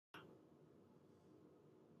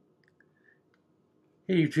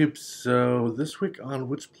Hey YouTube, so this week on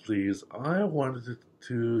Witch Please, I wanted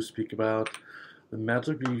to speak about the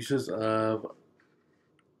magical uses of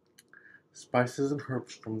spices and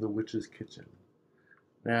herbs from the witch's kitchen.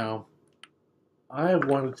 Now, I have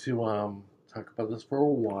wanted to talk about this for a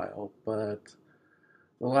while, but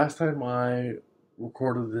the last time I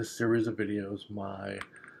recorded this series of videos, my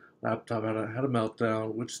laptop had a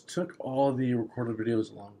meltdown, which took all the recorded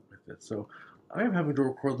videos along with it. So I am having to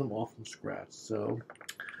record them all from scratch. So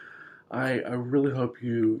I really hope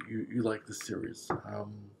you like this series.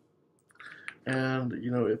 And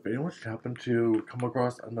if anyone should happen to come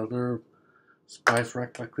across another spice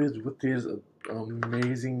rack like this with these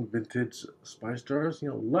amazing vintage spice jars,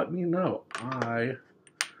 let me know. I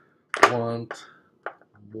want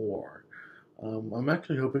more. I'm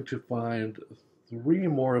actually hoping to find three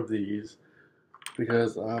more of these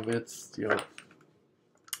because it's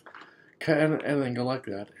kind of anything like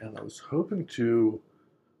that, and I was hoping to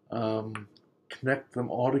um, connect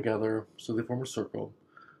them all together so they form a circle.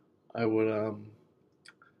 I would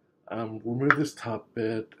remove this top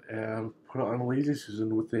bit and put it on a lazy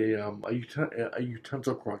Susan with a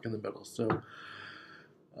utensil crock in the middle. So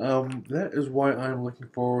that is why I'm looking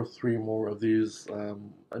for three more of these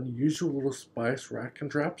unusual little spice rack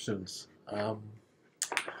contraptions.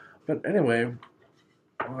 But anyway,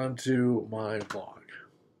 on to my vlog.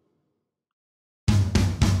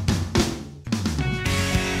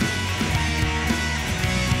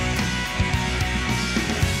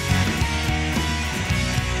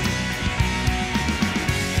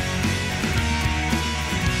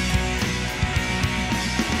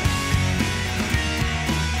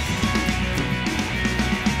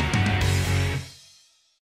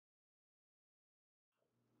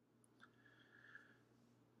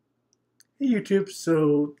 Hey YouTube,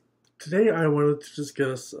 so today I wanted to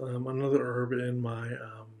discuss another herb in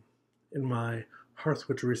my Hearth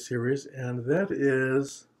Witchery series, and that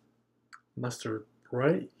is mustard.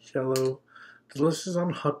 Bright yellow, delicious on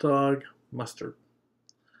hot dog mustard.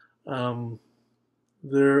 Um,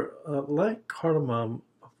 there, like cardamom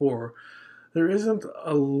before, there isn't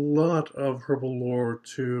a lot of herbal lore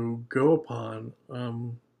to go upon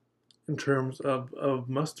in terms of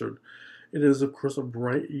mustard. It is, of course, a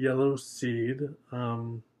bright yellow seed.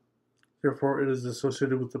 Therefore, it is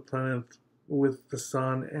associated with the planet, with the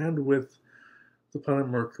sun, and with the planet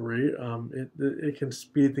Mercury. It can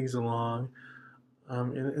speed things along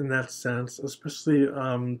in that sense, especially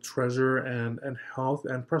treasure and health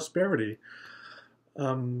and prosperity.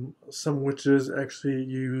 Some witches actually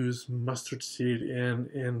use mustard seed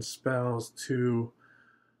in spells to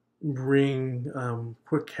bring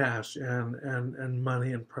quick cash and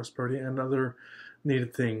money and prosperity and other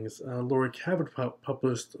needed things. Lori Cabot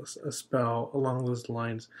published a spell along those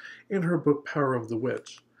lines in her book Power of the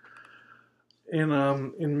Witch.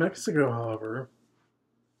 In Mexico, however,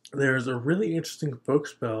 there's a really interesting folk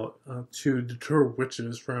spell to deter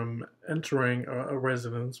witches from entering a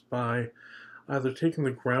residence by either taking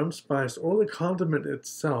the ground spice or the condiment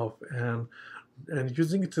itself and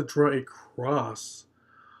using it to draw a cross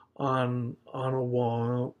on a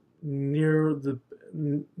wall near the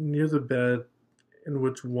bed in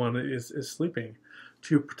which one is sleeping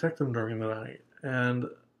to protect them during the night. And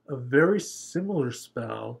a very similar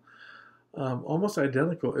spell, almost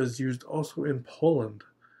identical, is used also in Poland,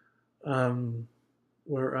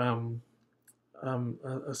 where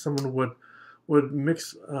someone would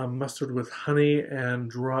mix mustard with honey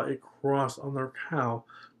and draw a cross on their cow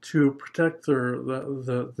to protect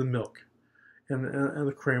the milk and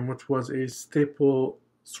the cream, which was a staple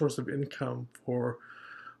source of income for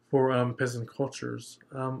peasant cultures.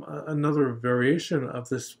 Another variation of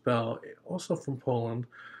this spell, also from Poland,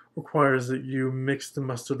 requires that you mix the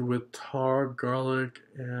mustard with tar, garlic,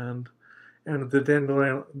 and the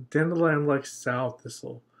dandelion-like sow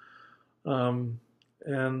thistle.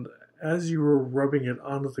 And as you were rubbing it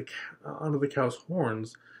onto the cow's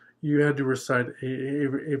horns, you had to recite a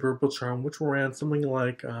verbal charm, which ran something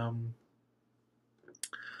like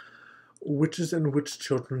 "Witches and witch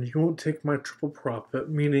children, you won't take my triple profit,"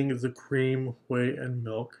 meaning the cream, whey, and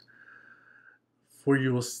milk, "for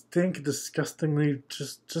you will stink disgustingly,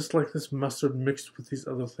 just like this mustard mixed with these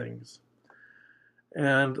other things."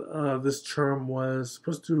 And this charm was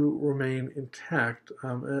supposed to remain intact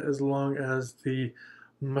as long as the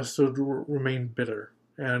mustard remained bitter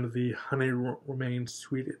and the honey remained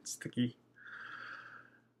sweet and sticky.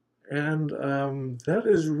 And that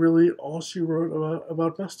is really all she wrote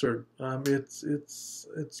about mustard. It's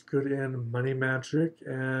good in money magic,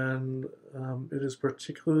 and it is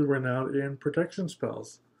particularly renowned in protection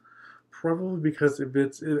spells. Probably because of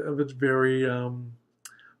its very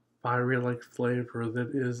fiery-like flavor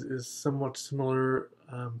that is somewhat similar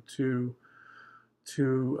to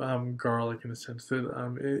garlic in a sense that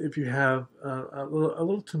if you have a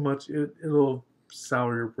little too much, it'll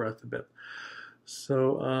sour your breath a bit.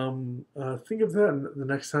 So think of that the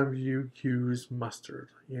next time you use mustard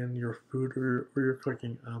in your food or your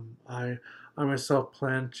cooking. I myself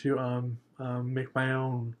plan to make my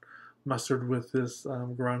own mustard with this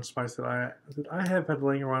ground spice that I have had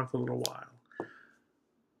laying around for a little while.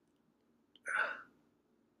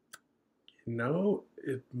 You know,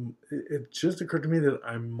 it just occurred to me that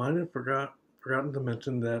I might have forgotten to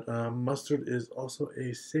mention that mustard is also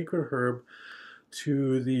a sacred herb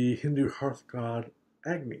to the Hindu hearth god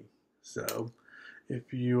Agni. So,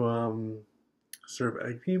 if you serve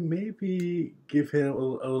Agni, maybe give him a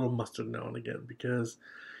little mustard now and again because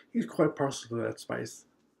he's quite partial to that spice.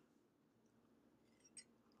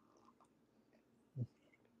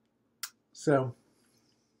 So,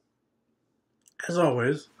 as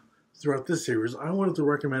always, throughout this series, I wanted to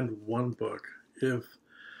recommend one book. If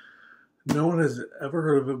no one has ever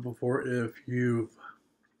heard of it before, if you've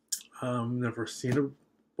never seen it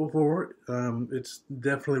before, it's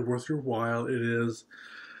definitely worth your while. It is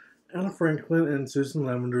Anna Franklin and Susan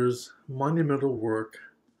Lavender's monumental work,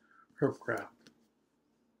 Hearthcraft.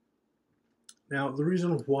 Now, the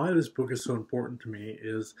reason why this book is so important to me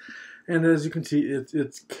is, and as you can see,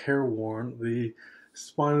 it's careworn. The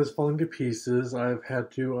spine is falling to pieces. I've had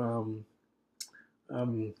to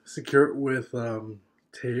secure it with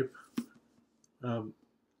tape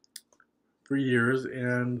for years,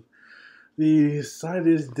 and the side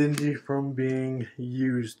is dingy from being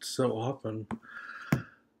used so often.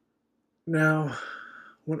 Now,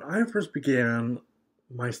 when I first began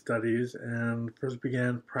my studies and first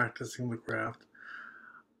began practicing the craft,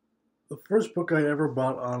 the first book I ever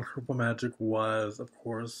bought on herbal magic was, of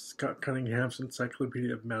course, Scott Cunningham's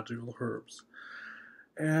Encyclopedia of Magical Herbs.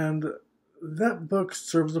 And that book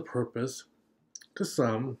serves a purpose to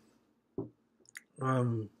some.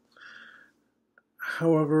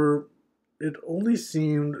 However, it only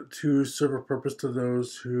seemed to serve a purpose to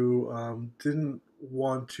those who didn't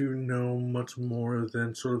want to know much more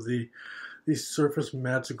than sort of the surface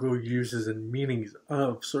magical uses and meanings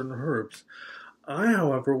of certain herbs. I,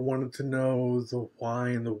 however, wanted to know the why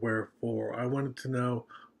and the wherefore. I wanted to know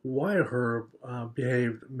why a herb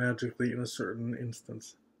behaved magically in a certain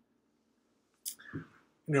instance. You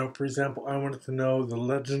know, for example, I wanted to know the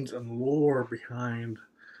legends and lore behind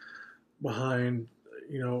why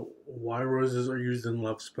roses are used in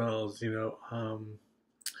love spells.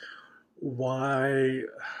 Why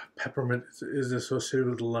peppermint is associated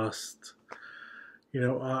with lust.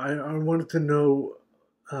 I wanted to know.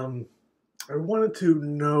 I wanted to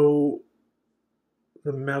know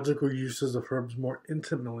the magical uses of herbs more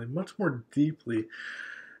intimately, much more deeply.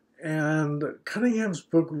 And Cunningham's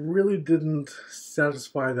book really didn't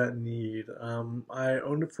satisfy that need. I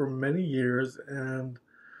owned it for many years, and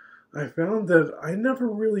I found that I never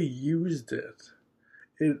really used it.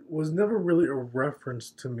 It was never really a reference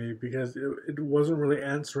to me because it wasn't really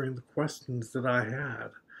answering the questions that I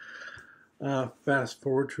had. Fast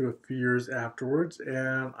forward to a few years afterwards,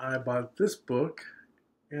 and I bought this book,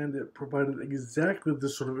 and it provided exactly the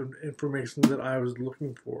sort of information that I was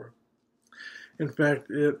looking for. In fact,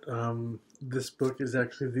 this book is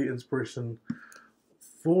actually the inspiration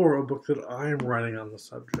for a book that I am writing on the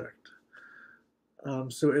subject.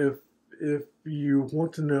 So if you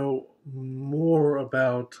want to know more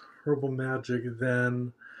about herbal magic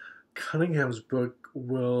than Cunningham's book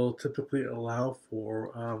will typically allow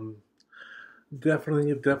for,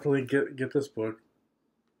 definitely get this book.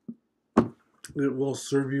 It will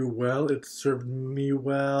serve you well. It served me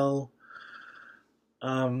well.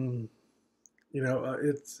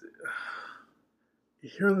 It's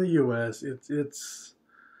here in the U.S.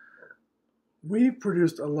 We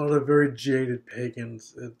produced a lot of very jaded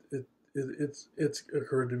pagans. It's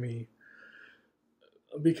occurred to me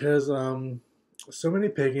because so many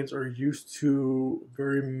pagans are used to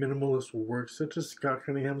very minimalist works, such as Scott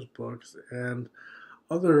Cunningham's books and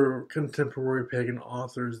other contemporary pagan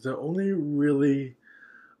authors that only really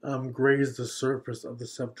graze the surface of the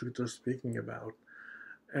subject they're speaking about.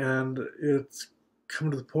 And it's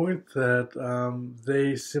come to the point that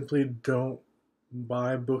they simply don't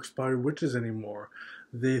buy books by witches anymore.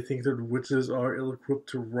 They think that witches are ill-equipped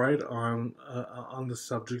to write on the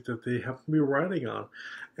subject that they happen to be writing on,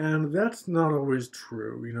 and that's not always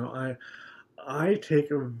true. I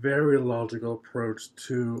take a very logical approach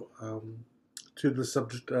to the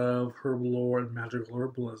subject of herb lore and magical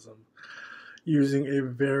herbalism, using a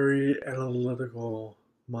very analytical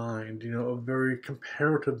mind, a very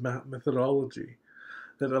comparative methodology.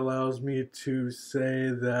 that allows me to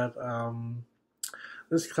say that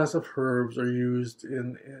this class of herbs are used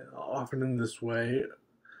often in this way,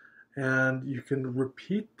 and you can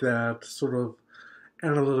repeat that sort of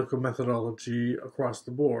analytical methodology across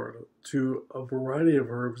the board to a variety of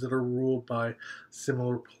herbs that are ruled by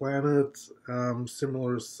similar planets,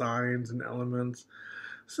 similar signs and elements,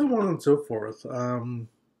 so on and so forth.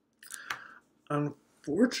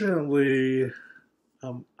 Unfortunately,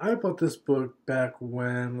 I bought this book back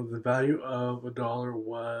when the value of $1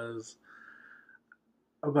 was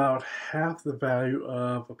about half the value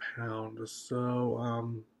of £1.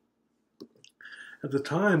 So at the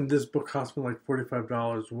time, this book cost me like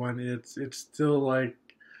 $45 when it's still like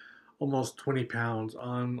almost £20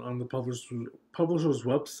 on the publisher's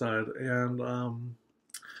website. And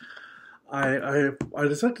I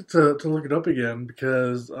decided to look it up again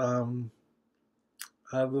because the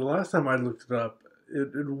last time I looked it up,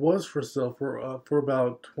 it was for sale for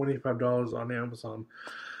about $25 on Amazon.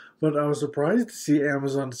 But I was surprised to see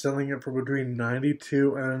Amazon selling it for between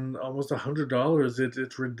 $92 and almost $100.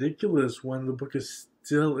 It's ridiculous when the book is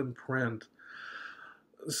still in print.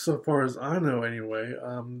 So far as I know, anyway,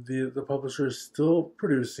 the publisher is still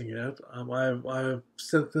producing it. I've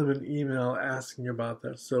sent them an email asking about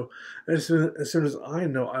that. So as soon as I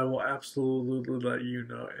know, I will absolutely let you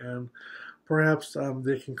know. And perhaps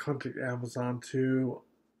they can contact Amazon to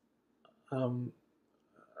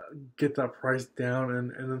get that price down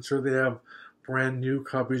and ensure they have brand new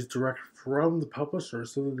copies direct from the publisher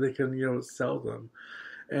so that they can sell them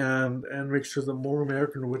and make sure that more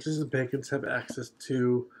American witches and pagans have access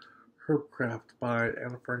to Herbcraft by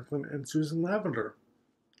Anna Franklin and Susan Lavender.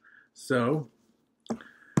 So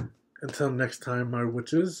until next time, my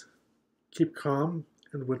witches, keep calm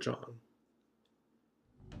and witch on.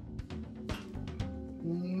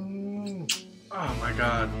 Oh my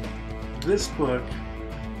god, this book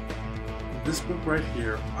right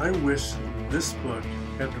here, I wish this book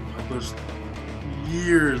had been published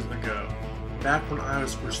years ago, back when I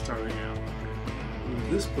was first starting out.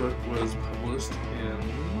 This book was published in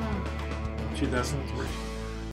 2003.